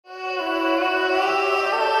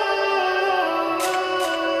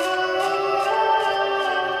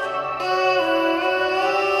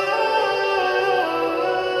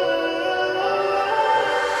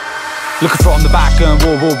Looking for on the back, going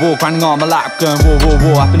whoa, whoa, whoa. Grinding on my lap, going whoa, whoa,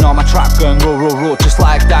 whoa. I've been on my trap, going roar, roar, roar. Just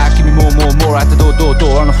like that, give me more, more, more. At the door, door,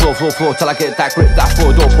 door. On the floor, floor, floor. Till I get that grip, that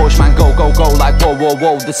four-door Porsche, man. Go, go, go. Like whoa, whoa,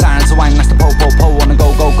 whoa. The sirens are whining, that's the po, po, po. Wanna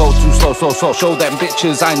go, go, go. Too slow, slow, slow. Show them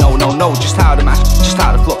bitches I know, no, no. Just how to mash, just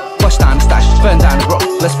how to flow. Wash down the stash, burn down the growth.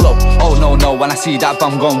 Let's flow. Oh no, no. When I see that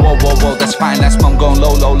bum going whoa, whoa, whoa. That's fine, that's mum going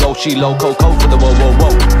low, low, low. She loco, code for the whoa, whoa,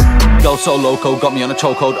 whoa. Go so loco, got me on a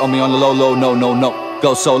chokehold, on me on the low, low, no, no, no.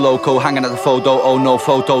 Go so loco, hanging at the photo, oh no,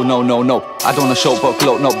 photo, no, no, no. I don't wanna show but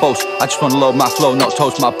gloat, not boast. I just wanna load my flow, not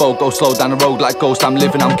toast my boat. Go slow down the road like ghost. I'm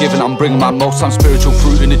living, I'm giving, I'm bringing my most. I'm spiritual,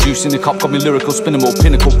 fruit in the juice in the cup. Got me lyrical, spinning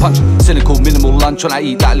pinnacle punch. Cynical, minimal lunch. When I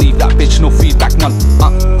eat that, leave that bitch, no feedback, none.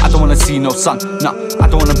 I don't wanna see no sun, nah. I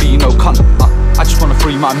don't wanna be no cunt, I just wanna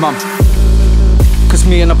free my mum. Cause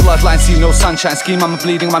me and the bloodline see no sunshine. Scheme, I'm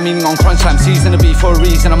bleeding, my meaning on crunch time. Season to be for a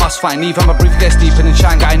reason, I must find. Even my briefcase deeper than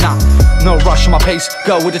Shanghai, nah. No rush on my pace,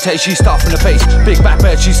 girl with the taste, she's stuffing the face. Big back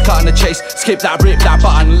bird, she's cutting the chase. Skip that, rip that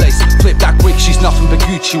button lace. Flip that quick, she's nothing but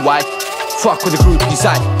Gucci, why? Fuck with the groupies,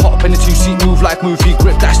 I hop in the two-seat, move like movie.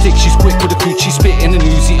 Grip that stick, she's quick with the coochie. Spitting the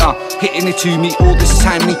newsy, hitting it to me. All this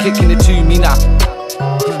time and kicking it to me now.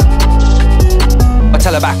 I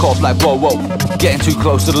tell her back off like whoa, whoa. Getting too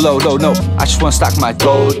close to the low, low, no. I just wanna stack my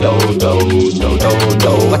dough, dough, dough, dough, dough,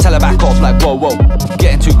 dough. I tell her back off like whoa, whoa.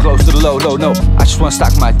 Getting too close to the low, low, no. I just wanna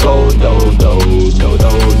stack my dough, dough, dough, dough,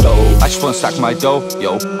 dough, dough. I just wanna stack my dough,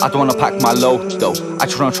 yo. I don't wanna pack my low, though. I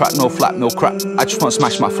just wanna track no flap, no crap. I just wanna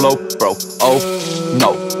smash my flow, bro. Oh,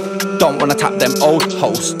 no. Don't wanna tap them old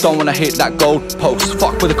hoes. Don't wanna hit that gold post.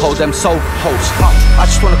 Fuck with the cold, them soul hosts. I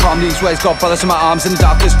just wanna calm these ways. Got brothers in my arms in the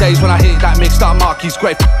darkest days. When I hit that mixed up Marky's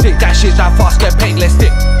grave. Dig that shit that fast, get paid, let's dip.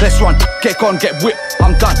 Let's run, get gone, get whipped.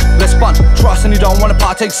 I'm done, let's bun. Trust and you don't wanna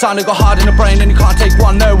partake, son. It got hard in the brain and you can't take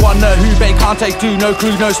one. No one, no who, they can't take two. No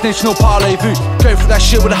clue, no snitch, no parlez-vous. Go for that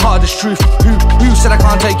shit with the hardest truth. Who said I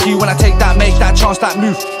can't take you? When I take that, make that chance, that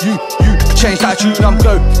move. You, change that tune, I'm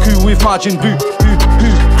Goku with margin boo.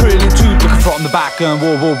 Krillin too, looking for on the back, going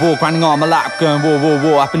whoa, whoa, whoa. Grinding on my lap, going whoa, whoa,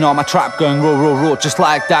 whoa. I've been on my trap, going roar, roar, roar. Just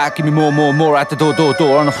like that, give me more, more, more. At the door, door,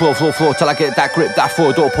 door. On the floor, floor, floor. Till I get that grip, that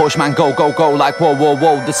four-door Porsche, man. Go, go, go. Like whoa, whoa,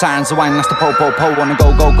 whoa. The sirens are whining, that's the po, po, po. Wanna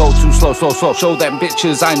go, go, go. Too slow, slow, slow. Show them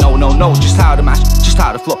bitches I know, no, no. Just how to mash, just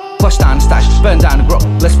how to flow. Flush down the stash, burn down the growth.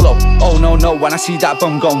 Let's flow. Oh no, no. When I see that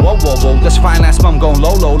bum going whoa, whoa, whoa. That's fine, that's mum going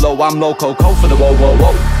low, low, low. I'm loco, code for the whoa, whoa,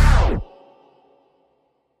 whoa.